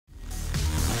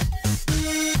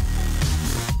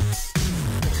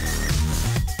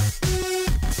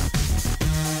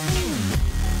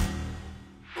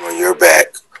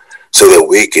so that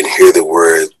we can hear the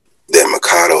word that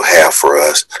Mikado have for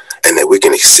us, and that we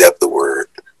can accept the word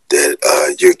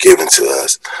that you're giving to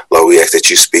us. Lord, we ask that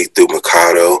you speak through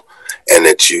Mikado, and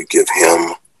that you give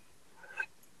him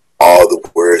all the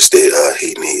words that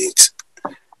he needs.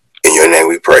 In your name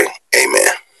we pray.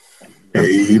 Amen.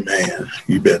 Amen.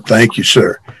 You bet. Thank you,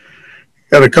 sir.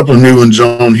 Got a couple of new ones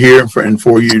on here, and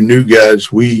for you new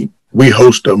guys, we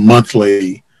host a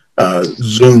monthly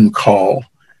Zoom call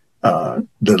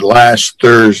the last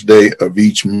Thursday of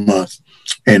each month,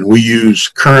 and we use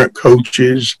current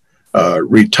coaches,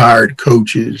 retired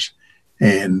coaches,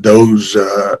 and those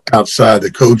outside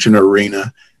the coaching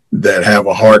arena that have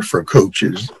a heart for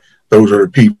coaches. Those are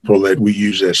the people that we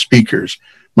use as speakers.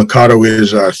 Mikado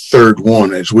is our third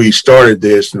one. As we started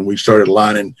this and we started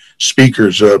lining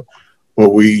speakers up,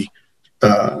 well,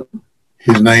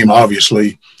 his name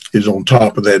obviously is on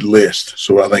top of that list.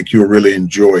 So I think you'll really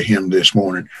enjoy him this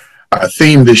morning. Our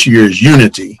theme this year is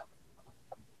unity.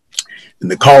 And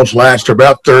the calls last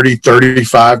about 30,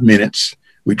 35 minutes.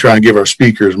 We try and give our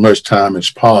speaker as much time as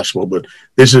possible, but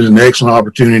this is an excellent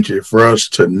opportunity for us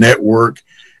to network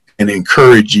and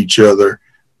encourage each other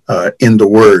in the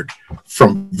word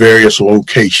from various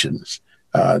locations.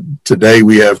 Today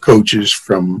we have coaches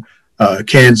from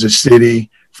Kansas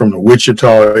City, from the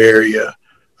Wichita area,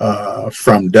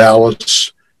 from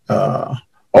Dallas,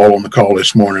 all on the call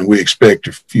this morning. We expect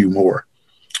a few more.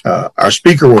 Our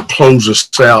speaker will close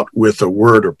us out with a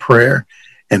word of prayer,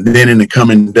 and then in the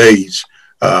coming days,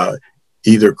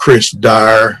 either Chris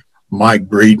Dyer, Mike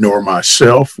Breeden, or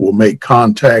myself will make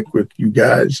contact with you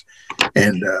guys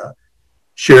and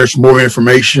share some more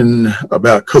information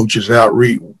about Coaches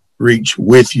Outreach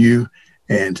with you,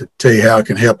 and to tell you how it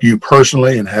can help you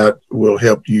personally and how it will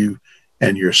help you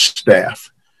and your staff.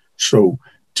 So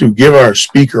to give our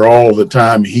speaker all the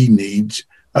time he needs,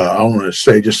 I want to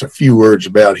say just a few words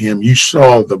about him. You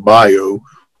saw the bio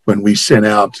when we sent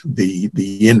out the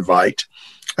invite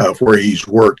of where he's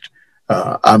worked.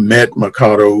 I met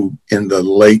Mikado in the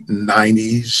late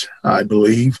 90s, I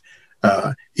believe.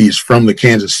 He's from the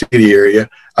Kansas City area.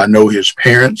 I know his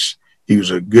parents. He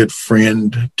was a good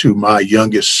friend to my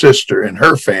youngest sister and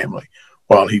her family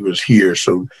while he was here.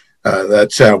 So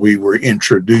that's how we were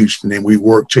introduced. And then we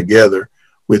worked together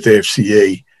with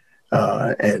FCA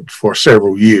for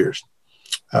several years.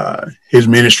 His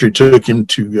ministry took him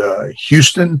to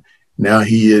Houston. Now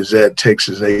he is at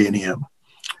Texas A&M.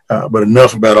 But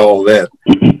enough about all that.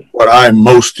 What I'm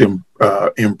most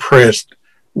impressed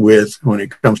with when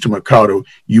it comes to Mikado,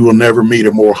 you will never meet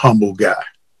a more humble guy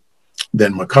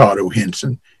than Mikado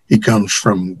Hinsen. He comes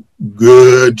from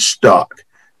good stock.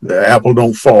 The apple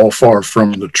don't fall far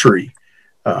from the tree,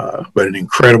 but an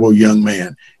incredible young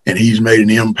man. And he's made an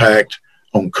impact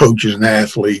on coaches and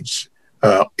athletes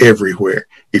everywhere.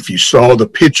 If you saw the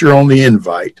picture on the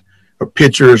invite, a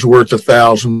picture is worth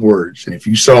 1,000 words. And if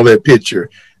you saw that picture,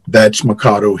 that's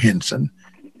Mikado Hinsen.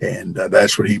 And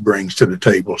that's what he brings to the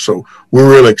table. So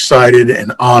we're real excited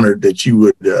and honored that you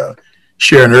would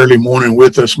share an early morning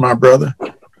with us, my brother.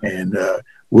 And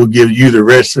we'll give you the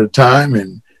rest of the time,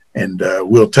 and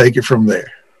we'll take it from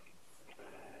there.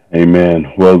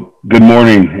 Amen. Well, good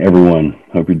morning, everyone.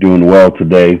 Hope you're doing well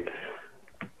today.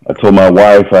 I told my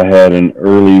wife I had an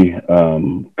early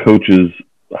coaches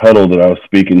huddle that I was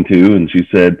speaking to, and she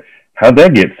said, "How'd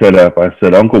that get set up?" I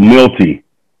said, "Uncle Milty."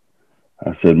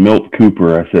 I said, "Milt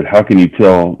Cooper." I said, "How can you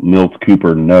tell Milt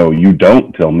Cooper no? You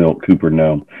don't tell Milt Cooper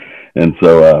no." And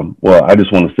so, well, I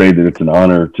just want to say that it's an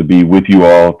honor to be with you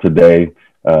all today.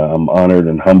 I'm honored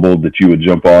and humbled that you would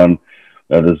jump on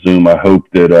the Zoom. I hope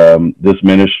that this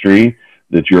ministry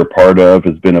that you're a part of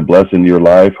has been a blessing to your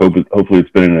life. Hopefully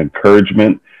it's been an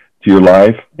encouragement to your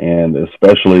life, and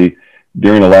especially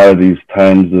during a lot of these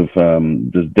times of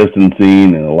just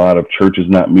distancing and a lot of churches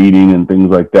not meeting and things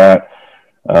like that.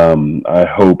 I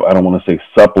hope, I don't want to say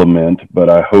supplement, but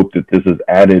I hope that this is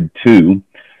added to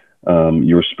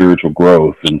your spiritual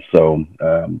growth. And so,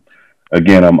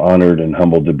 again, I'm honored and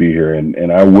humbled to be here.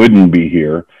 And I wouldn't be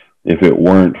here if it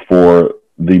weren't for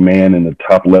the man in the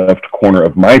top left corner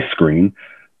of my screen.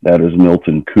 That is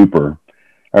Milton Cooper.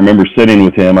 I remember sitting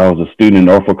with him. I was a student at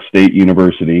Norfolk State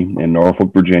University in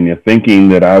Norfolk, Virginia, thinking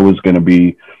that I was going to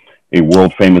be a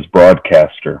world famous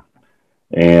broadcaster.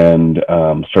 And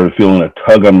started feeling a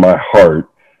tug on my heart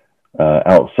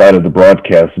outside of the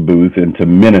broadcast booth into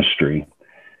ministry.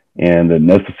 And it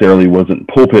necessarily wasn't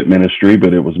pulpit ministry,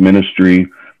 but it was ministry.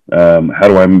 How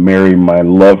do I marry my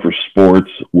love for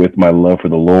sports with my love for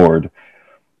the Lord?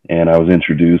 And I was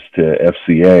introduced to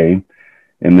FCA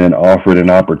and then offered an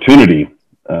opportunity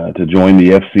to join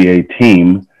the FCA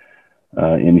team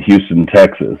in Houston,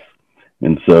 Texas.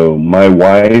 And so my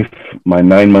wife, my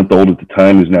 9-month-old at the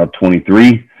time, who's now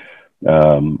 23,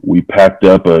 we packed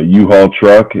up a U-Haul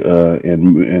truck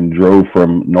and drove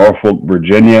from Norfolk,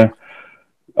 Virginia,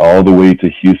 all the way to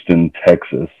Houston,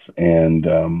 Texas, and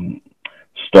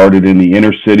started in the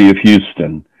inner city of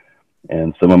Houston.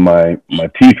 And some of my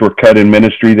teeth were cut in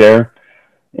ministry there,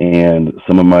 and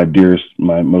some of my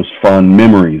most fond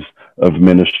memories of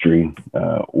ministry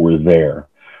were there.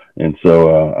 And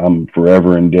so I'm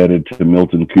forever indebted to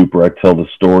Milton Cooper. I tell the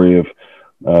story of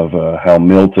how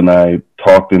Milt and I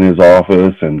talked in his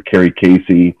office, and Kerry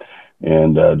Casey,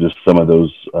 and just some of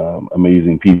those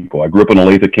amazing people. I grew up in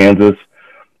Olathe, Kansas,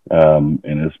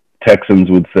 and as Texans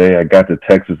would say, I got to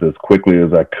Texas as quickly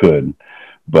as I could.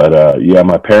 But yeah,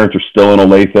 my parents are still in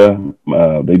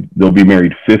Olathe. They'll be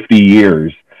married 50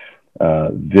 years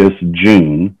this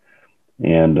June,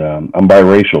 and I'm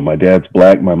biracial. My dad's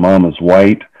black, my mom is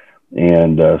white.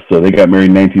 And so they got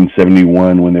married in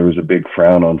 1971 when there was a big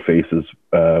frown on faces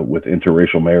with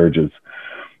interracial marriages.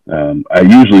 I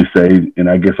usually say, and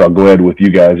I guess I'll go ahead with you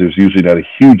guys, there's usually not a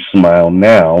huge smile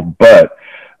now, but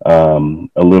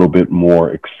a little bit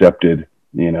more accepted,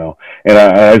 you know. And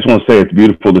I just want to say it's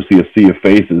beautiful to see a sea of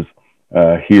faces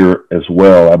here as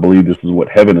well. I believe this is what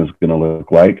heaven is going to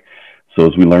look like. So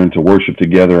as we learn to worship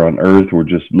together on earth, we're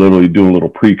just literally doing a little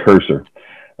precursor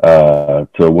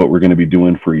to what we're going to be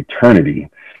doing for eternity.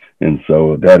 And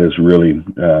so that is really,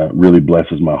 really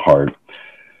blesses my heart.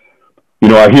 You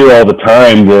know, I hear all the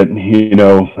time that, you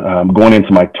know, I'm going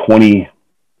into my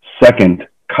 22nd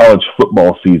college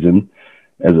football season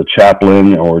as a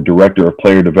chaplain or director of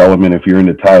player development, if you're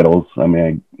into titles. I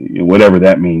mean, whatever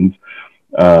that means.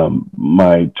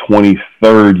 My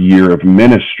 23rd year of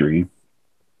ministry.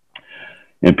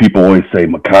 And people always say,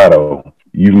 Mikado,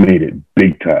 you've made it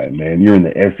big time, man. You're in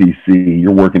the SEC.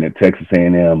 You're working at Texas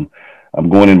A&M. I'm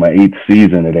going in my 8th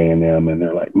season at A&M, and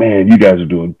they're like, man, you guys are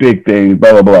doing big things,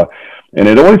 blah, blah, blah. And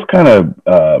it always kind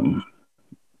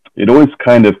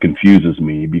of confuses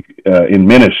me in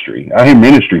ministry. I hear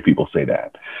ministry people say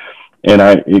that. And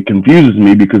it confuses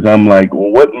me because I'm like,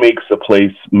 well, what makes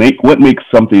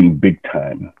something big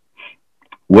time?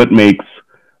 What makes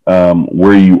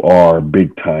where you are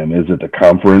big time? Is it the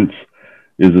conference?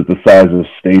 Is it the size of the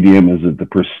stadium? Is it the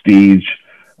prestige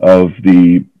of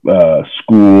the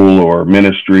school or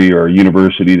ministry or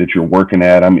university that you're working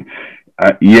at? I mean,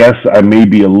 yes, I may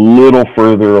be a little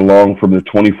further along from the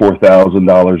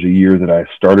 $24,000 a year that I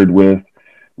started with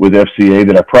FCA,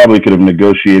 that I probably could have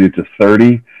negotiated to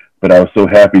 30, but I was so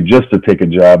happy just to take a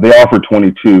job. They offered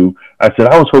 22. I said,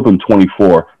 I was hoping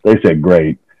 24. They said,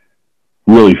 great,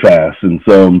 really fast. And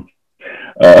so,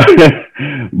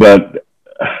 but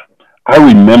I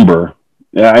remember,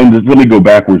 and let me go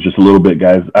backwards just a little bit,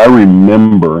 guys. I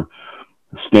remember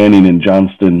standing in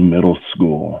Johnston Middle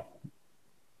School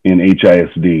in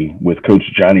HISD with Coach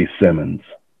Johnny Simmons.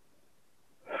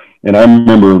 And I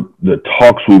remember the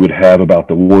talks we would have about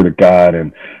the Word of God,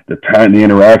 and the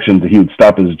interactions that he would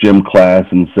stop his gym class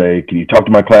and say, can you talk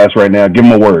to my class right now? Give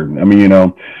him a word. I mean, you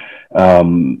know,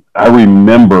 I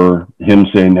remember him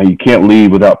saying, now you can't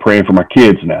leave without praying for my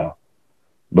kids now,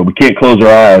 but we can't close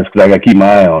our eyes because I got to keep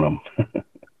my eye on them.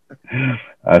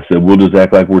 I said, we'll just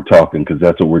act like we're talking because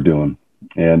that's what we're doing.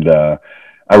 And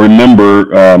I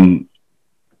remember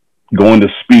going to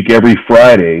speak every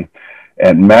Friday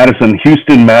at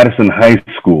Houston Madison High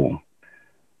School,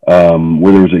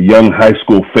 where there was a young high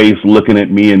school face looking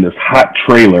at me in this hot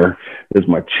trailer as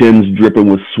my chin's dripping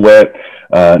with sweat,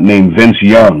 named Vince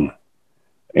Young,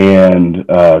 and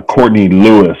Courtney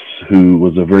Lewis, who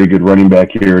was a very good running back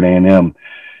here at A&M.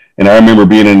 And I remember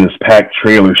being in this packed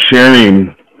trailer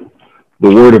sharing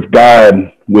the Word of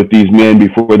God with these men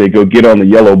before they go get on the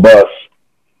yellow bus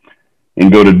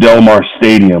and go to Del Mar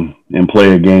Stadium and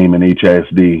play a game in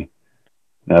HISD.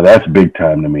 Now that's big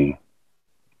time to me.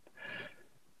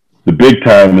 The big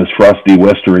time, as Frosty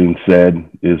Westering said,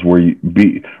 is where you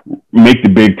make the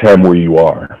big time where you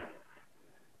are.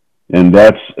 And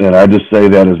I just say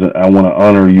that I want to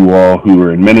honor you all who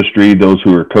are in ministry, those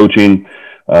who are coaching,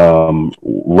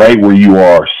 right where you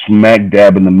are, smack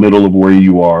dab in the middle of where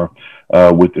you are,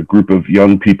 with the group of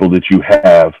young people that you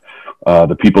have,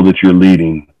 the people that you're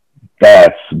leading.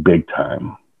 That's big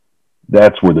time.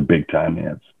 That's where the big time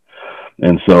is.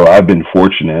 And so I've been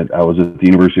fortunate. I was at the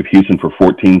University of Houston for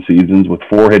 14 seasons with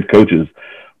 4 head coaches.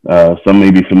 Some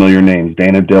may be familiar names: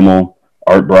 Dana Dimmel,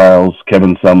 Art Briles,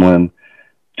 Kevin Sumlin.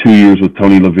 2 years with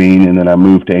Tony Levine, and then I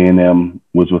moved to A&M,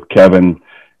 was with Kevin,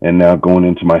 and now going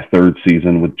into my 3rd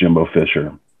season with Jimbo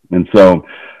Fisher. And so,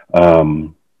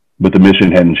 but the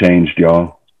mission hadn't changed,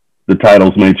 y'all. The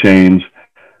titles may change,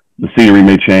 the scenery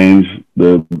may change,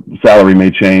 the salary may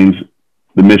change.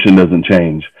 The mission doesn't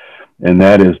change, and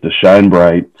that is to shine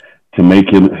bright, to make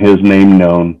his name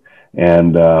known,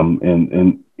 and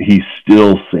he's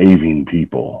still saving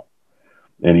people,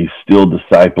 and he's still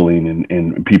discipling,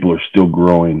 and people are still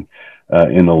growing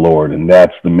in the Lord, and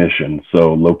that's the mission.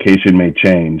 So location may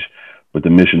change, but the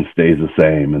mission stays the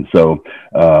same. And so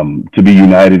to be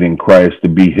united in Christ, to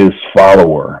be his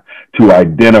follower, to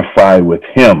identify with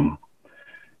him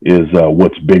is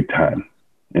what's big time.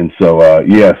 And so,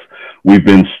 yes, we've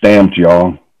been stamped,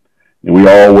 y'all, and we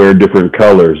all wear different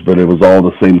colors, but it was all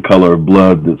the same color of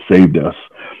blood that saved us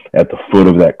at the foot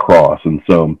of that cross. And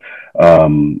so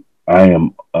I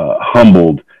am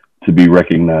humbled to be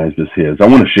recognized as his. I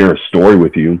want to share a story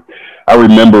with you. I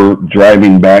remember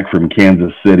driving back from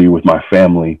Kansas City with my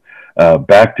family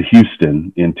back to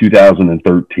Houston in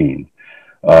 2013.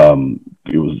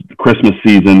 It was Christmas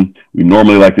season. We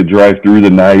normally like to drive through the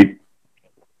night.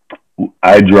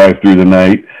 I drive through the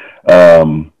night.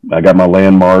 I got my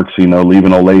landmarks,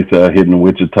 leaving Olathe, hitting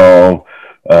Wichita,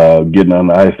 getting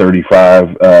on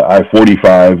I-35,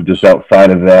 I-45, just outside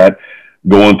of that,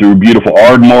 going through beautiful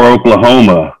Ardmore,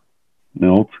 Oklahoma.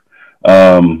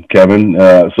 Kevin.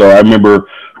 So I remember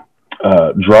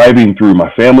driving through,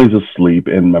 my family's asleep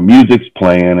and my music's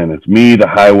playing, and it's me, the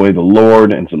highway, the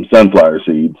Lord, and some sunflower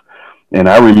seeds. And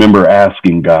I remember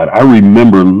asking God. I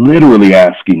remember literally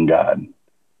asking God.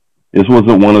 This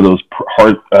wasn't one of those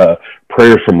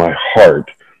prayers from my heart.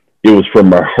 It was from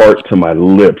my heart to my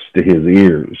lips to his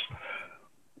ears.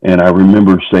 And I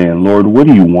remember saying, Lord, what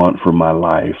do you want for my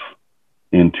life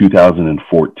in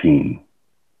 2014?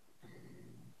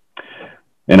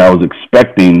 And I was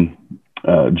expecting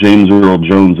James Earl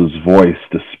Jones's voice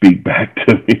to speak back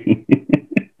to me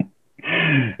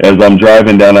as I'm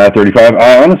driving down I-35.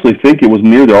 I honestly think it was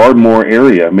near the Ardmore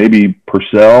area, maybe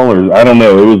Purcell, or I don't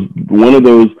know. It was one of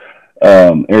those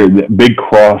that big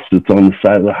cross that's on the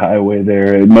side of the highway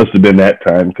there. It must have been that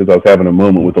time because I was having a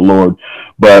moment with the Lord.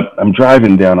 But I'm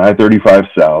driving down I-35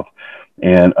 south,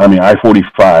 and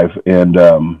I-45, and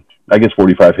I guess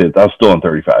 45 hits. I was still on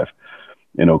 35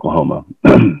 in Oklahoma.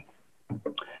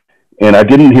 And I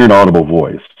didn't hear an audible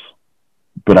voice,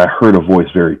 but I heard a voice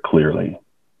very clearly.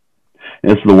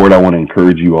 And this is the word I want to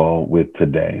encourage you all with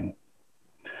today.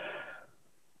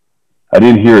 I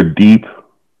didn't hear a deep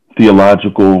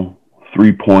theological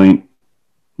 3-point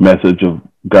message of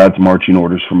God's marching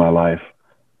orders for my life.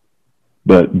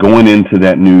 But going into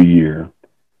that new year,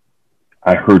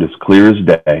 I heard as clear as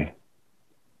day,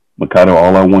 Mikado,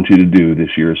 all I want you to do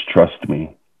this year is trust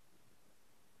me.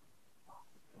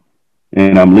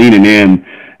 And I'm leaning in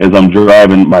as I'm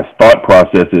driving. My thought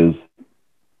process is,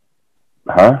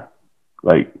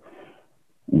 like,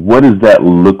 what does that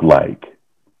look like?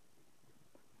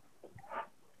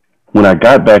 When I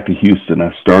got back to Houston,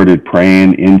 I started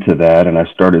praying into that, and I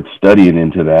started studying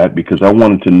into that because I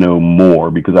wanted to know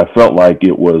more, because I felt like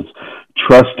it was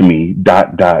trust me, ...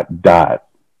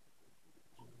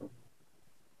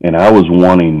 And I was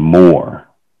wanting more.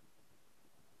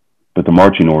 But the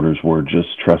marching orders were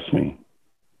just trust me.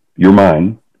 You're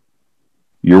mine.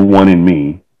 You're one in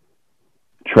me.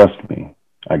 Trust me.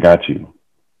 I got you.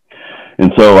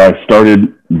 And so I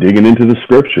started digging into the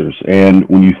scriptures. And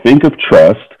when you think of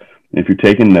trust, if you're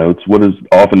taking notes, what is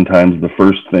oftentimes the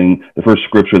first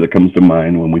scripture that comes to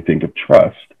mind when we think of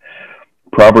trust?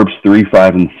 Proverbs 3,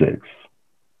 5, and 6,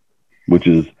 which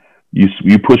is,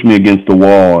 you push me against the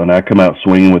wall and I come out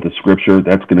swinging with the scripture,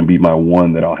 that's going to be my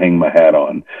one that I'll hang my hat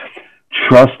on.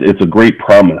 Trust, it's a great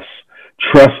promise.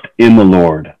 Trust in the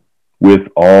Lord with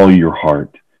all your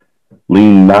heart.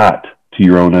 Lean not to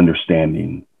your own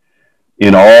understanding.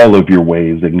 In all of your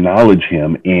ways, acknowledge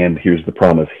him, and here's the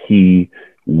promise, he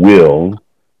will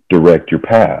direct your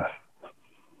path.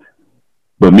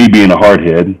 But me being a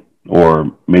hardhead,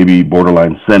 or maybe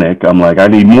borderline cynic, I'm like, I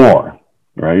need more,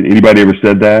 right? Anybody ever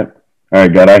said that? All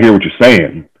right, God, I hear what you're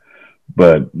saying,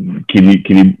 but can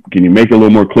you make it a little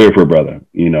more clear for a brother?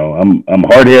 I'm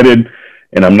hard-headed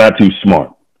and I'm not too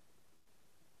smart.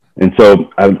 And so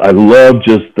I love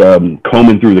just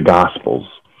combing through the Gospels.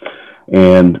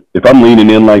 And if I'm leaning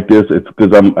in like this, it's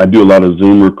because I do a lot of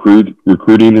Zoom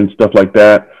recruiting and stuff like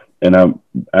that. And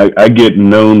I get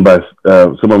known by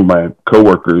some of my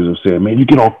coworkers of saying, man, you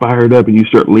get all fired up and you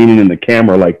start leaning in the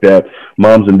camera like that,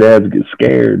 moms and dads get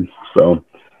scared. So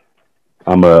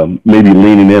I'm maybe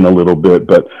leaning in a little bit,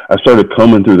 but I started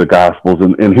combing through the Gospels,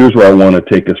 and here's where I want to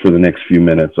take us for the next few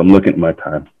minutes. I'm looking at my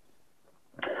time.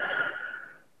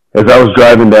 As I was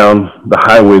driving down the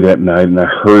highway that night, and I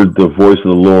heard the voice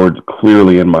of the Lord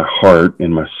clearly in my heart,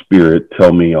 in my spirit,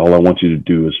 tell me, all I want you to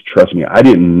do is trust me. I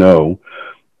didn't know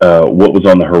what was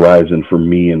on the horizon for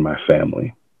me and my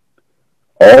family.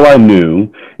 All I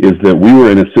knew is that we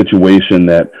were in a situation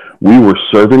that we were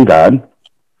serving God.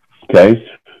 Okay.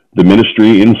 The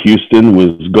ministry in Houston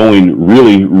was going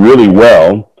really, really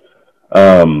well,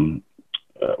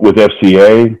 with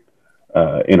FCA,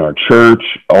 in our church,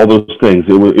 all those things.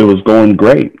 It was going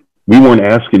great. We weren't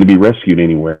asking to be rescued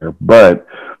anywhere, but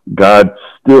God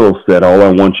still said, all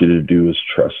I want you to do is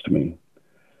trust me.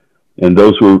 And I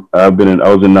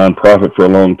was in nonprofit for a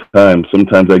long time.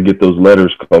 Sometimes I get those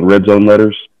letters called red zone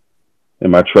letters,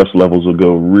 and my trust levels will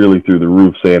go really through the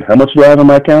roof saying, how much do I have on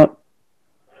my account?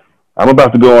 I'm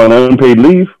about to go on unpaid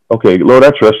leave. Okay, Lord,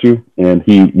 I trust you. And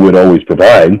he would always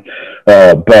provide.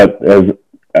 But as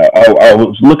I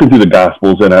was looking through the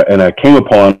Gospels, and I came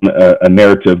upon a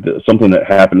narrative, something that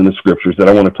happened in the Scriptures that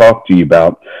I want to talk to you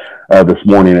about this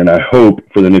morning. And I hope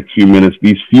for the next few minutes,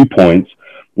 these few points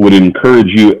would encourage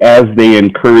you as they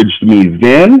encouraged me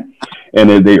then, and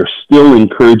as they are still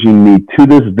encouraging me to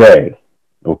this day.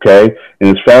 Okay? And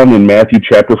it's found in Matthew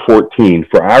chapter 14.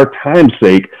 For our time's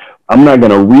sake, I'm not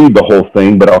going to read the whole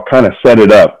thing, but I'll kind of set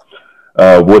it up,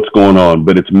 what's going on.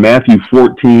 But it's Matthew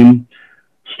 14,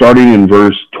 starting in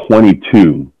verse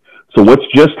 22. So what's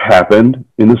just happened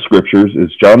in the Scriptures is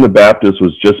John the Baptist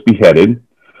was just beheaded.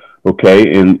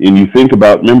 Okay, and you think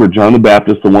about, remember, John the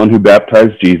Baptist, the one who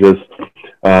baptized Jesus,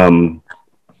 a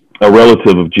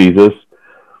relative of Jesus.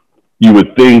 You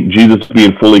would think Jesus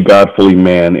being fully God, fully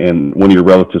man, and one of your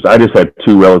relatives. I just had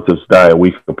two relatives die a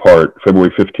week apart,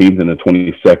 February 15th and the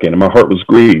 22nd, and my heart was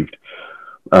grieved.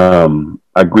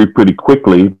 I grieved pretty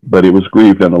quickly, but it was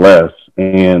grieved nonetheless.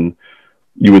 And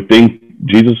you would think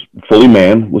Jesus, fully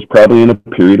man, was probably in a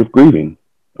period of grieving.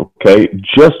 Okay,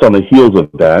 just on the heels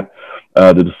of that,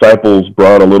 the disciples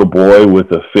brought a little boy with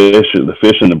the fish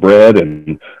and the bread,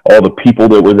 and all the people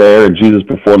that were there, and Jesus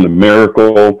performed the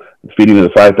miracle, feeding of the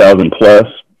 5,000 plus,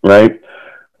 right?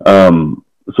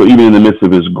 So even in the midst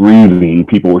of his grieving,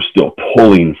 people were still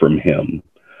pulling from him.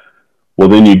 Well,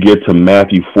 then you get to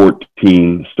Matthew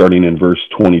 14, starting in verse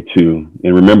 22.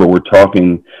 And remember, we're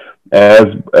talking as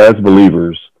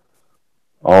believers,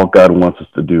 all God wants us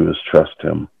to do is trust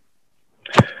him.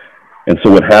 And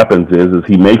so what happens is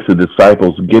he makes the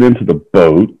disciples get into the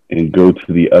boat and go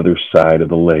to the other side of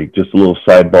the lake. Just a little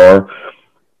sidebar.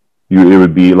 It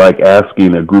would be like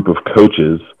asking a group of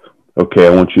coaches, okay, I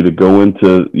want you to go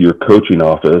into your coaching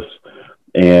office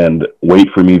and wait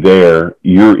for me there.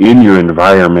 You're in your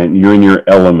environment, you're in your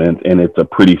element, and it's a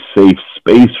pretty safe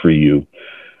space for you.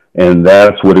 And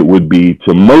that's what it would be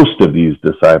to most of these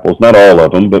disciples. Not all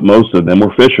of them, but most of them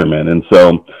were fishermen. And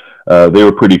so they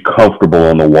were pretty comfortable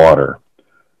on the water.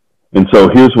 And so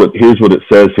here's what it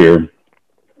says here.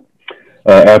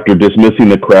 After dismissing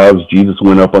the crowds, Jesus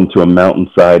went up onto a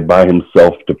mountainside by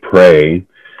himself to pray.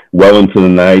 Well into the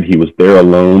night, he was there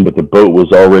alone, but the boat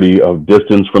was already a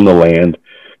distance from the land,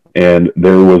 and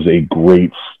there was a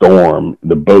great storm.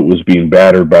 The boat was being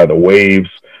battered by the waves.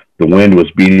 The wind was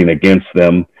beating against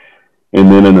them. And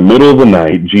then in the middle of the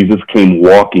night, Jesus came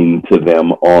walking to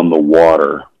them on the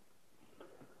water,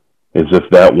 as if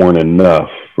that weren't enough,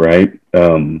 right?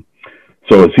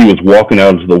 So as he was walking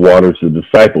out into the waters, the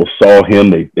disciples saw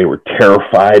him. They were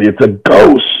terrified. It's a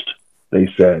ghost, they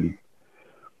said.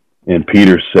 And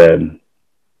Peter said,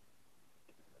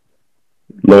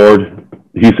 Lord,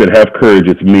 he said, have courage.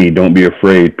 It's me. Don't be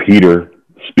afraid. Peter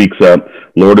speaks up.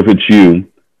 Lord, if it's you,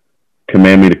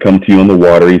 command me to come to you on the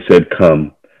water. He said,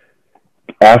 come.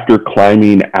 After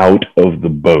climbing out of the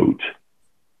boat,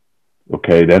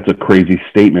 okay, that's a crazy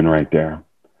statement right there.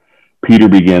 Peter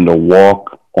began to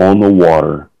walk on the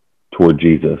water toward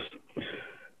Jesus.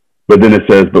 But then it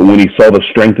says, but when he saw the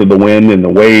strength of the wind and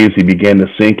the waves, he began to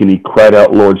sink, and he cried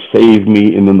out, Lord, save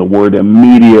me. And then the word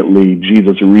immediately,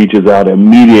 Jesus reaches out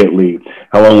immediately.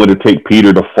 How long would it take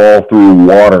Peter to fall through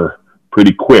water?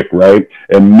 Pretty quick, right?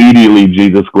 Immediately,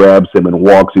 Jesus grabs him and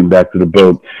walks him back to the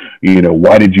boat. You know,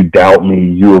 why did you doubt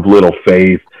me, you of little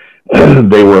faith?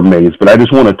 They were amazed. But I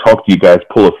just want to talk to you guys,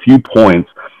 pull a few points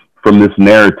from this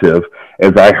narrative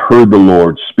as I heard the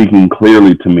Lord speaking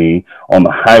clearly to me on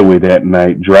the highway that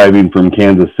night, driving from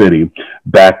Kansas City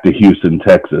back to Houston,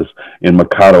 Texas. In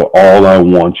Mikado, all I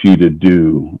want you to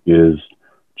do is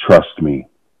trust me.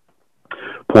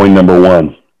 Point number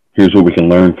one, here's what we can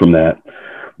learn from that.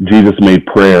 Jesus made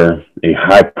prayer a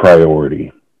high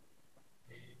priority.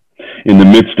 In the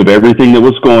midst of everything that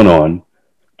was going on,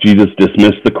 Jesus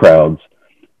dismissed the crowds,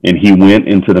 and he went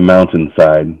into the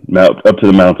mountainside, up to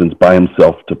the mountains by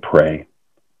himself to pray.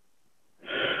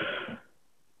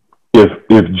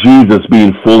 If Jesus,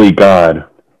 being fully God,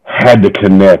 had to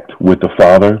connect with the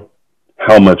Father,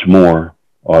 how much more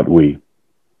ought we?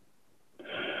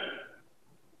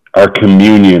 Our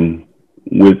communion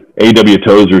with A.W.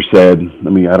 Tozer said,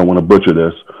 I don't want to butcher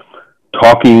this,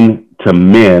 talking to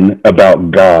men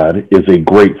about God is a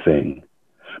great thing,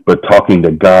 but talking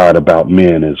to God about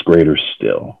men is greater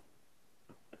still.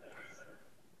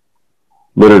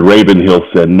 Leonard Ravenhill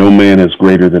said, no man is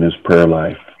greater than his prayer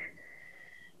life.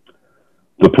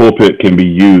 The pulpit can be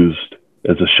used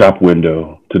as a shop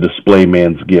window to display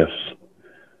man's gifts,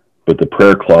 but the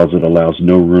prayer closet allows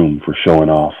no room for showing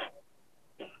off.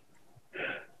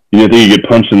 You didn't think you get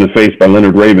punched in the face by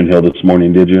Leonard Ravenhill this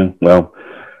morning, did you? Well,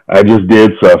 I just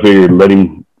did, so I figured let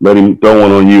him throw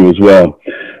one on you as well.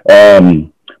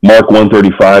 Mark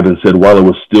 1:35 and said, while it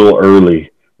was still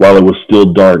early, while it was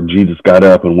still dark, Jesus got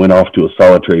up and went off to a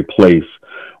solitary place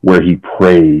where he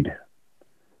prayed.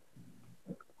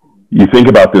 You think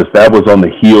about this, that was on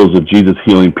the heels of Jesus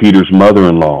healing Peter's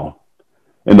mother-in-law.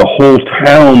 And the whole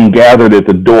town gathered at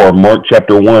the door, Mark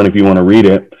chapter 1, if you want to read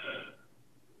it.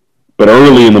 But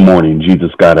early in the morning, Jesus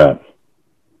got up.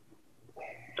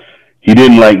 He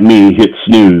didn't, like me, hit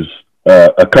snooze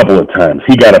a couple of times.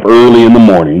 He got up early in the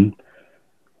morning,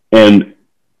 and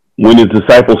when his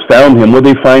disciples found him, what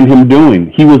did they find him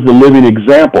doing? He was the living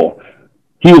example.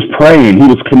 He was praying. He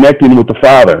was connecting with the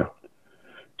Father.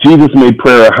 Jesus made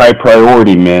prayer a high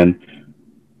priority, man,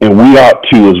 and we ought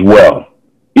to as well.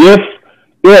 If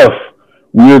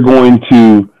we're going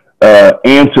to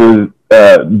answer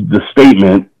the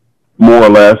statement, more or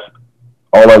less,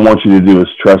 all I want you to do is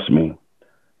trust me.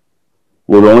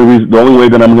 Well, the only way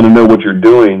that I'm going to know what you're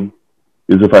doing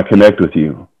is if I connect with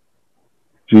you.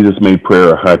 Jesus made prayer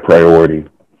a high priority,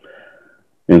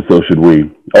 and so should we.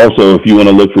 Also, if you want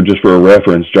to look for a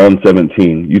reference, John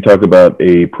 17, you talk about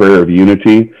a prayer of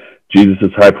unity,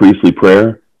 Jesus' high priestly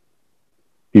prayer.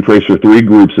 He prays for three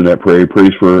groups in that prayer. He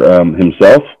prays for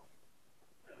himself,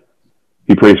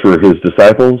 he prays for his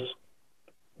disciples,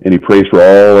 and he prays for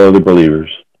all other believers.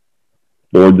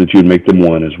 Lord, that you'd make them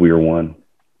one as we are one.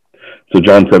 So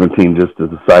John 17, just as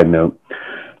a side note.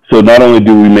 So not only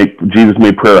do Jesus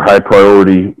made prayer a high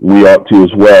priority, we ought to as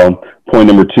well. Point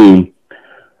number 2,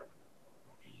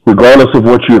 regardless of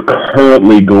what you're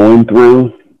currently going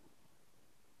through,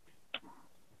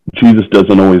 Jesus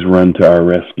doesn't always run to our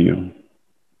rescue.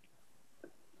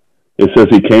 It says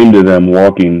he came to them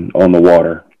walking on the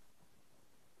water.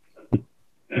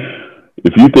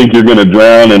 If you think you're going to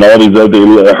drown and all these other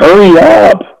things, hurry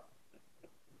up.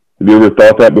 Have you ever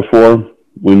thought that before?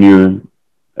 When you're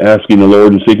asking the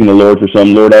Lord and seeking the Lord for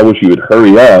something, Lord, I wish you would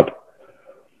hurry up.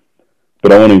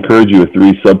 But I want to encourage you with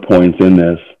 3 subpoints in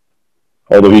this.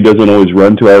 Although he doesn't always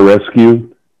run to our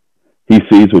rescue, he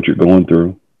sees what you're going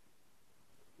through.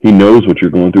 He knows what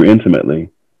you're going through intimately.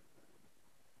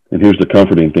 And here's the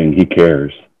comforting thing, he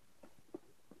cares.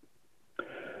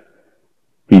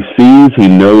 He sees, he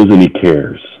knows, and he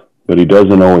cares, but he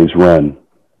doesn't always run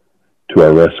to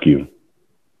our rescue.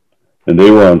 And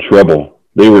they were in trouble.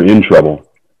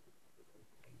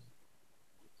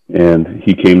 And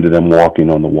he came to them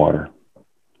walking on the water.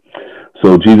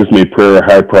 So Jesus made prayer a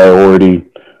high priority.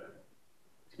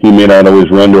 He may not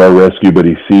always run to our rescue, but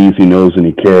he sees, he knows, and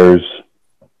he cares.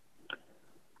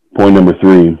 Point number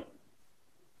 3,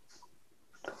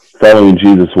 following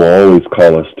Jesus will always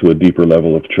call us to a deeper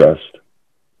level of trust.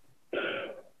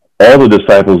 All the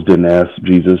disciples didn't ask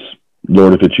Jesus,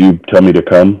 Lord, if it's you, tell me to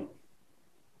come.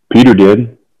 Peter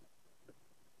did.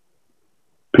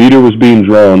 Peter was being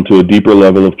drawn to a deeper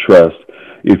level of trust.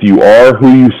 If you are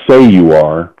who you say you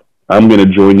are, I'm going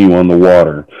to join you on the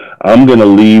water. I'm going to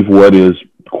leave what is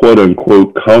quote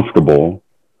unquote comfortable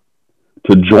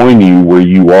to join you where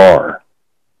you are.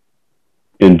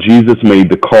 And Jesus made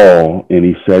the call and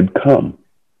he said, come.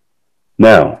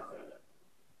 Now,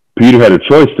 Peter had a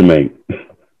choice to make.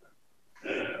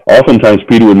 Oftentimes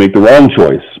Peter would make the wrong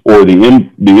choice or the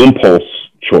impulse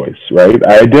choice, right?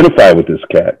 I identify with this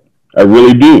cat. I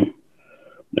really do.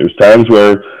 There's times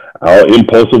where I'll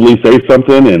impulsively say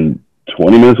something and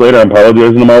 20 minutes later I'm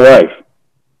apologizing to my wife.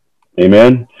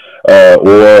 Amen?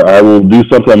 Or I will do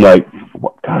something I'm like,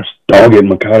 gosh, dog it,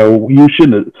 Mikado, you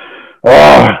shouldn't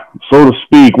have, so to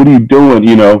speak, what are you doing?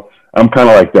 You know, I'm kind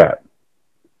of like that.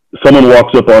 Someone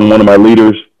walks up on one of my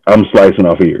leaders, I'm slicing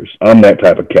off ears. I'm that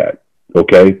type of cat,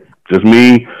 okay? Just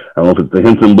me. I don't know if it's the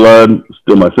Hinsen blood,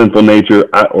 still my sinful nature,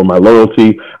 or my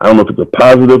loyalty. I don't know if it's a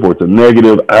positive or it's a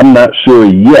negative. I'm not sure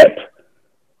yet.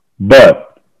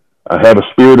 But I have a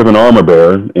spirit of an armor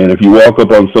bearer, and if you walk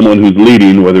up on someone who's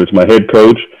leading, whether it's my head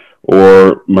coach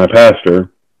or my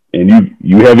pastor, and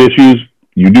you have issues,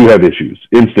 you do have issues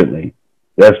instantly.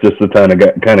 That's just the kind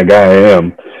of guy I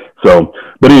am. So,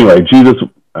 but anyway, Jesus,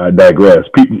 I digress.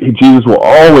 Jesus will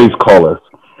always call us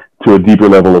to a deeper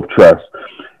level of trust.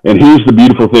 And here's the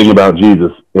beautiful thing about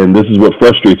Jesus, and this is what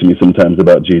frustrates me sometimes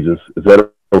about Jesus. Is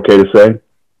that okay to say?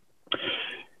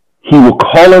 He will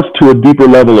call us to a deeper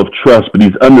level of trust, but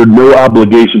he's under no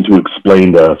obligation to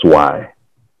explain to us why.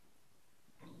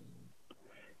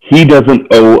 He doesn't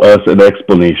owe us an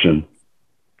explanation.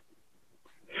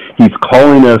 He's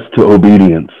calling us to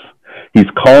obedience. He's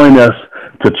calling us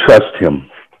to trust him.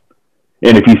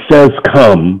 And if he says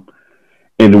come,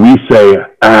 and we say,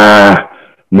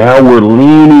 now we're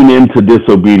leaning into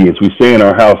disobedience. We say in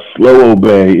our house, slow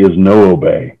obey is no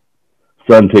obey.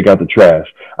 Son, take out the trash.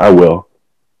 I will.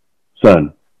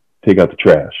 Son, take out the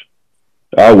trash.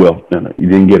 I will. No, you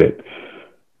didn't get it.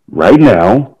 Right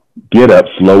now, get up.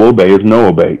 Slow obey is no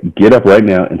obey. Get up right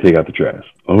now and take out the trash.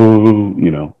 Oh,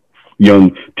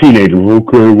 young teenager.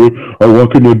 Okay,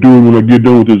 what can I do when I get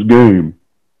done with this game?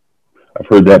 I've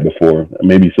heard that before.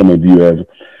 Maybe some of you have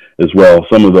as well.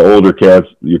 Some of the older cats,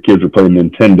 your kids were playing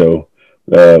Nintendo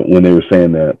when they were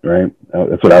saying that, right?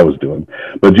 That's what I was doing.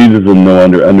 But Jesus is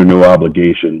under no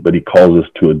obligation, but he calls us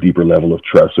to a deeper level of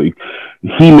trust. So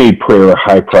he made prayer a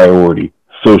high priority.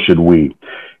 So should we.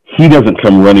 He doesn't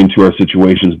come running to our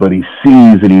situations, but he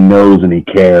sees and he knows and he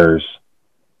cares.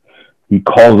 He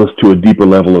calls us to a deeper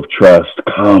level of trust.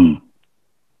 Come.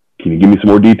 Can you give me some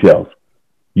more details?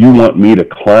 You want me to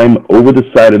climb over the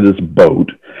side of this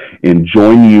boat and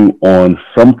join you on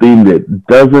something that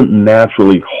doesn't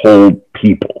naturally hold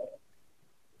people?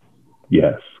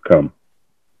 Yes, come.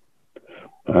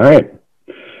 All right.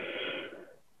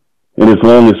 And as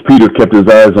long as Peter kept his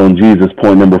eyes on Jesus,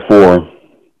 point number 4,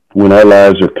 when our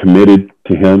lives are committed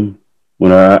to him,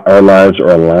 when our lives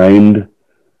are aligned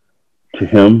to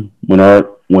him, when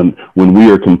we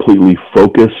are completely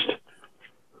focused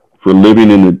for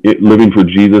living for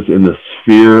Jesus in the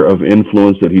sphere of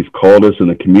influence that he's called us, in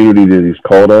the community that he's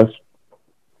called us,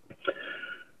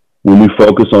 when we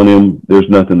focus on him, there's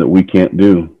nothing that we can't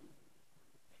do.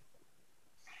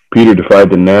 Peter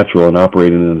defied the natural and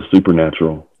operated in the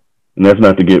supernatural. And that's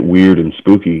not to get weird and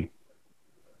spooky,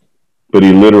 but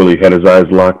he literally had his eyes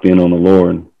locked in on the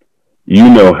Lord. You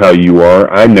know how you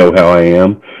are. I know how I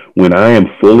am. When I am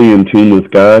fully in tune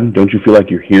with God, don't you feel like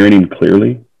you're hearing him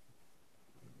clearly?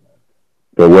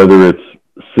 But whether it's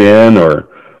sin or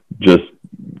just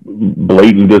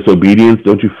blatant disobedience,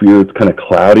 don't you feel it's kind of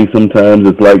cloudy sometimes?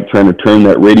 It's like trying to turn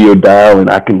that radio dial and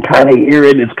I can kind of hear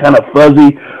it. It's kind of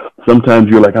fuzzy. Sometimes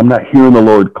you're like, I'm not hearing the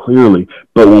Lord clearly.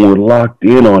 But when we're locked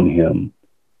in on him,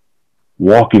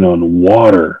 walking on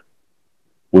water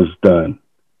was done.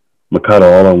 Mikado,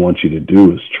 all I want you to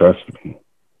do is trust me.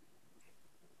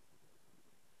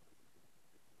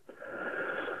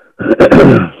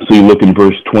 So you look in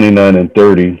verse 29 and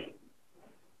 30.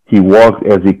 He walked,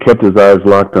 as he kept his eyes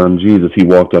locked on Jesus, he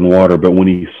walked on water. But when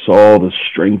he saw the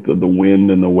strength of the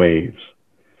wind and the waves,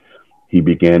 he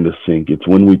began to sink. It's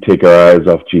when we take our eyes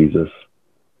off Jesus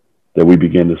that we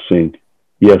begin to sink.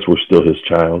 Yes, we're still his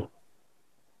child.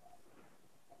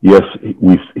 Yes,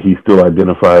 he still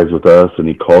identifies with us and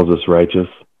he calls us righteous.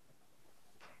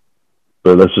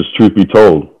 But let's just truth be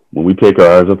told, when we take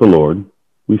our eyes off the Lord,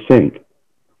 we sink.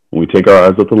 When we take our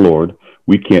eyes off the Lord,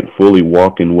 we can't fully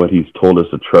walk in what he's told us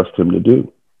to trust him to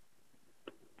do.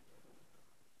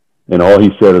 And all he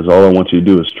said is, all I want you to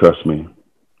do is trust me.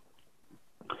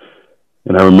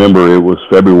 And I remember it was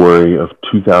February of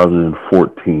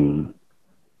 2014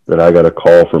 that I got a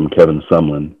call from Kevin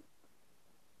Sumlin.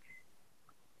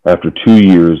 After 2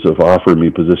 years of offering me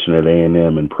a position at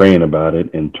A&M and praying about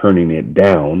it and turning it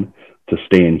down to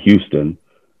stay in Houston,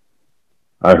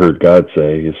 I heard God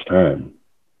say, it's time.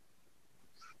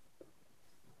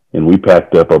 And we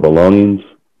packed up our belongings,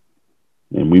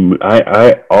 and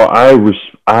I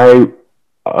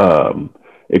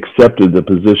accepted the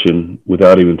position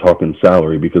without even talking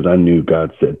salary because I knew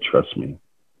God said, trust me.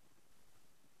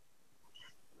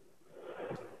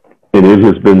 And it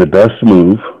has been the best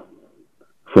move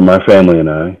for my family and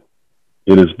I.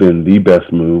 It has been the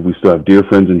best move. We still have dear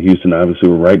friends in Houston. Obviously,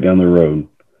 we're right down the road.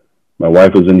 My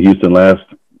wife was in Houston last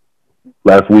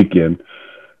weekend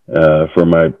for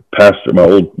my pastor's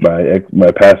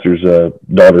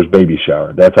daughter's baby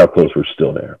shower. That's how close we're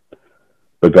still there.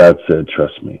 But God said,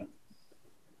 trust me.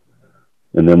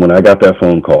 And then when I got that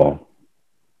phone call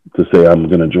to say I'm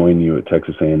going to join you at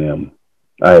Texas A&M,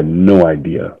 I had no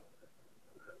idea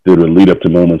that it would lead up to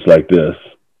moments like this,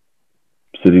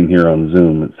 sitting here on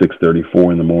Zoom at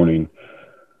 6:34 in the morning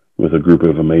with a group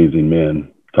of amazing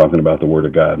men talking about the Word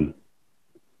of God.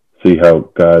 See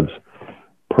how God's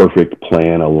perfect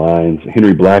plan aligns.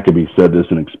 Henry Blackaby said this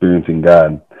in Experiencing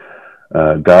God.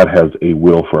 God has a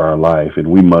will for our life, and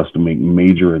we must make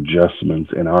major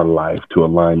adjustments in our life to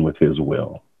align with his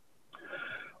will.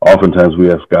 Oftentimes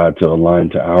we ask God to align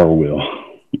to our will.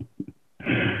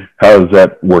 How has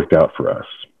that worked out for us,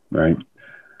 right?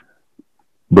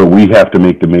 But we have to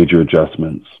make the major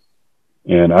adjustments.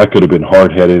 And I could have been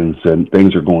hard-headed and said,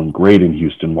 things are going great in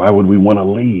Houston. Why would we want to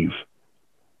leave?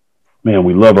 Man,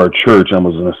 we love our church. I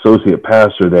was an associate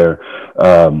pastor there.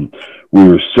 We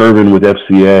were serving with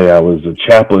FCA. I was a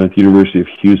chaplain at the University of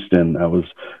Houston. I was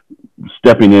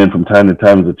stepping in from time to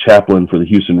time as a chaplain for the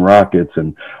Houston Rockets,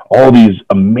 and all these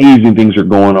amazing things are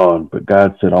going on. But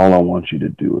God said, all I want you to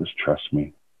do is trust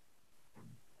me.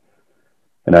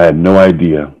 And I had no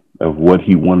idea of what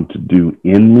he wanted to do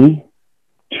in me,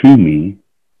 to me,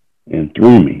 and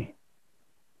through me.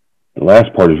 The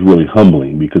last part is really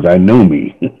humbling because I know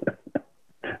me.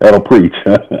 That'll preach.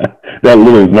 That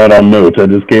literally is not on notes. I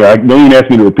just can't. No one asked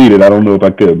me to repeat it. I don't know if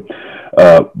I could.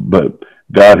 But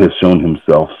God has shown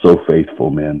himself so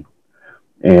faithful, man.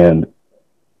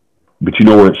 But you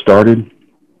know where it started?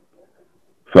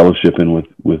 Fellowshipping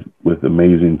with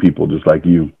amazing people just like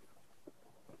you.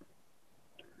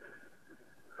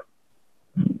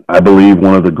 I believe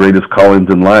one of the greatest callings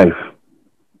in life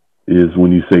is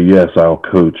when you say, yes, I'll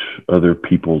coach other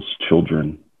people's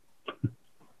children.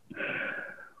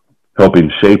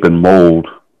 Helping shape and mold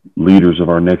leaders of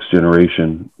our next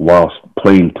generation whilst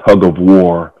playing tug of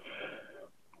war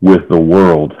with the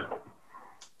world.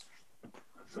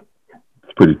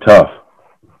 It's pretty tough.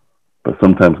 But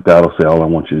sometimes God will say, all I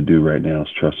want you to do right now is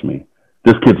trust me.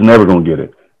 This kid's never going to get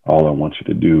it. All I want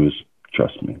you to do is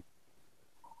trust me.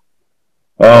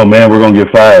 Oh, man, we're going to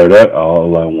get fired.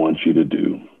 All I want you to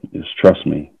do is trust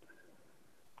me.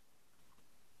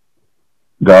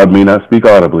 God may not speak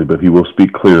audibly, but he will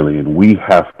speak clearly, and we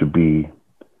have to be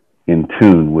in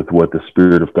tune with what the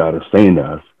Spirit of God is saying to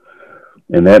us.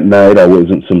 And that night, I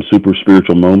wasn't some super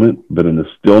spiritual moment, but in the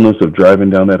stillness of driving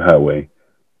down that highway,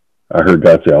 I heard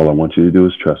God say, all I want you to do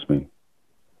is trust me.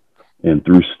 And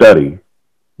through study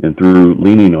and through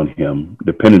leaning on him,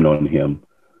 depending on him,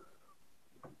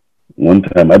 one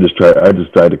time I just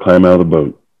tried to climb out of the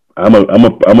boat. I'm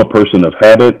a person of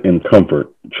habit and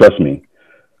comfort. Trust me.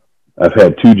 I've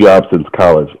had 2 jobs since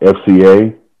college,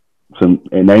 FCA, from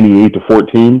 98 to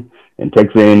 14, and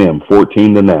Texas A&M,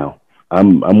 14 to now.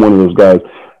 I'm one of those guys.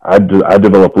 I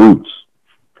develop roots,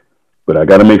 but I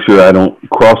got to make sure I don't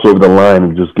cross over the line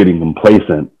of just getting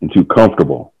complacent and too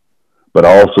comfortable. But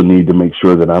I also need to make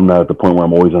sure that I'm not at the point where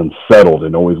I'm always unsettled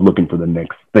and always looking for the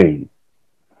next thing.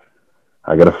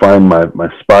 I got to find my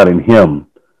spot in him,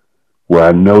 where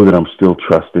I know that I'm still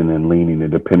trusting and leaning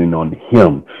and depending on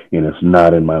him, and it's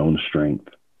not in my own strength.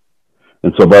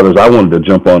 And so, brothers, I wanted to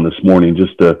jump on this morning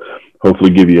just to hopefully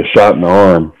give you a shot in the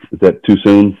arm. Is that too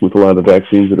soon with a lot of the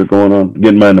vaccines that are going on?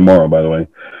 Getting mine tomorrow, by the way.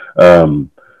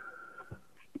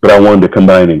 But I wanted to come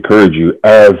by and encourage you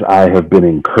as I have been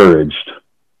encouraged.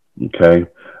 Okay.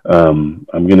 I'm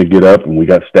going to get up, and we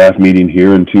got staff meeting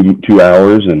here in two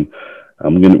hours, and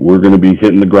we're going to be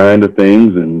hitting the grind of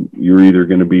things, and you're either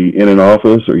going to be in an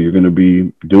office or you're going to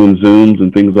be doing Zooms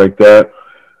and things like that.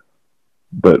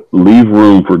 But leave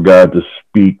room for God to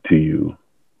speak to you.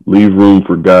 Leave room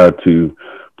for God to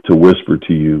whisper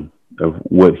to you of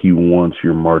what he wants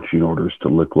your marching orders to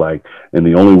look like. And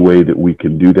the only way that we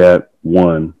can do that,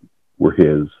 one, we're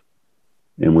his,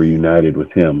 and we're united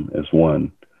with him as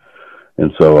one.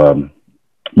 And so,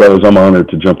 brothers, I'm honored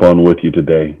to jump on with you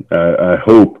today. I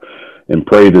hope and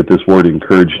pray that this word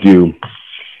encouraged you.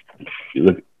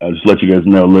 Look, I'll just let you guys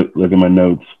know, look at my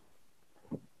notes.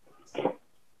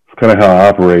 It's kind of how I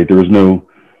operate. There was no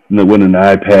wasn't an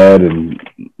iPad, and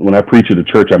when I preach at a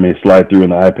church, I may slide through an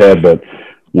iPad, but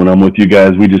when I'm with you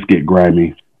guys, we just get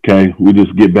grimy, okay? We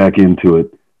just get back into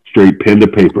it, straight pen to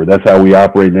paper. That's how we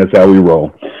operate, and that's how we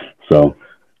roll. So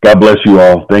God bless you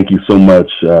all. Thank you so much,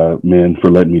 man,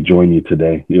 for letting me join you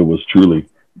today. It was truly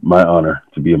my honor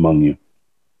to be among you.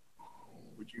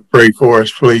 Would you pray for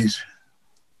us, please?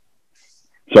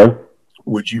 Sir?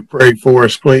 Would you pray for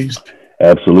us, please?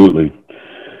 Absolutely.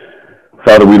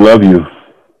 Father, we love you.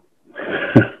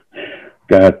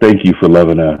 God, thank you for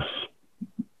loving us.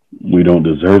 We don't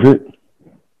deserve it.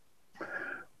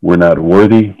 We're not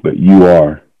worthy, but you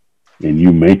are, and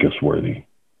you make us worthy.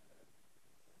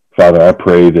 Father, I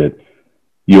pray that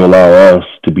you allow us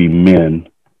to be men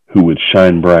who would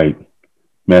shine bright.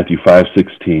 Matthew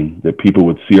 5:16, that people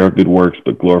would see our good works,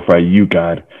 but glorify you,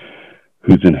 God,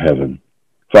 who's in heaven.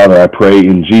 Father, I pray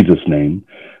in Jesus' name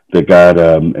that God,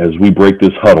 as we break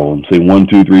this huddle and say 1,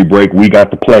 2, 3, break, we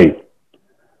got to play.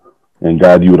 And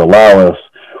God, you would allow us,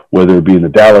 whether it be in the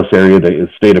Dallas area, the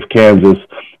state of Kansas,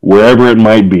 wherever it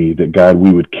might be, that God,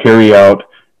 we would carry out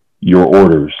your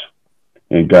orders.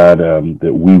 And God,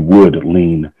 that we would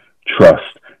lean,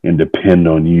 trust, and depend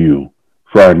on you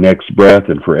for our next breath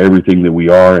and for everything that we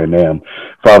are and am.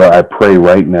 Father, I pray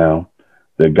right now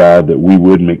that, God, that we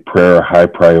would make prayer a high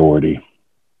priority.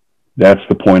 That's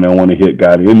the point I want to hit,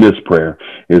 God, in this prayer,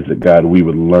 is that, God, we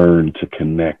would learn to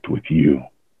connect with you.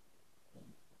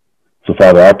 So,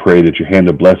 Father, I pray that your hand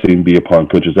of blessing be upon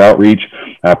Coach's Outreach.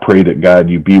 I pray that, God,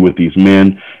 you be with these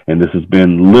men. And this has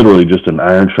been literally just an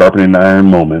iron sharpening iron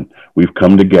moment. We've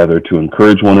come together to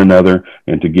encourage one another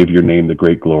and to give your name the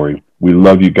great glory. We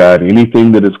love you, God.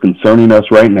 Anything that is concerning us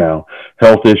right now,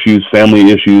 health issues,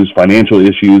 family issues, financial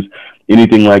issues,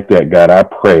 anything like that, God, I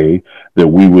pray that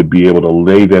we would be able to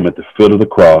lay them at the foot of the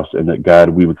cross, and that, God,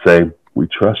 we would say, we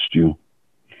trust you.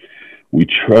 We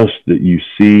trust that you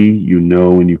see, you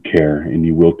know, and you care, and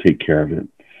you will take care of it.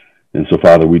 And so,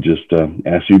 Father, we just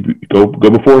ask you to go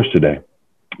before us today.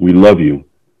 We love you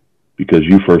because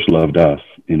you first loved us.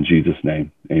 In Jesus'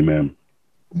 name, amen.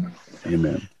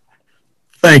 Amen.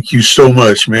 Thank you so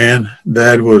much, man.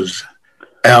 That was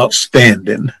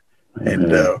outstanding. Amen.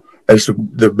 And that's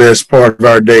the best part of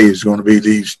our day is going to be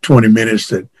these 20 minutes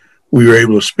that we were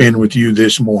able to spend with you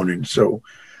this morning. So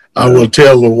I will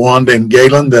tell LaWanda and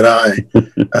Galen that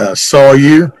I saw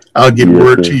you. I'll get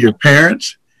word to your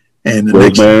parents. And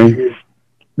the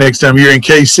next time you're in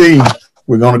KC,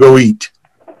 we're going to go eat.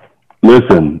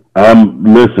 Listen,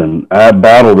 I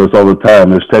battle this all the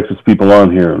time. There's Texas people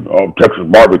on here. Oh, Texas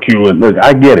barbecue. And look,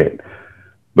 I get it.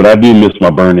 But I do miss my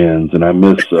burn ends, and I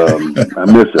miss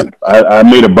it. I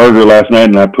made a burger last night,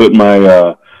 and I put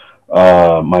my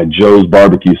my Joe's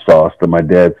barbecue sauce that my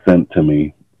dad sent to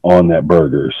me on that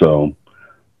burger. So,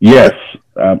 yes,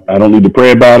 I don't need to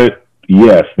pray about it.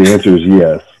 Yes, the answer is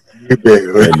yes.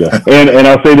 And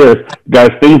I'll say this, guys,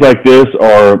 things like this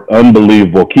are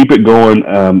unbelievable. Keep it going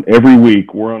every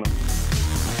week. We're on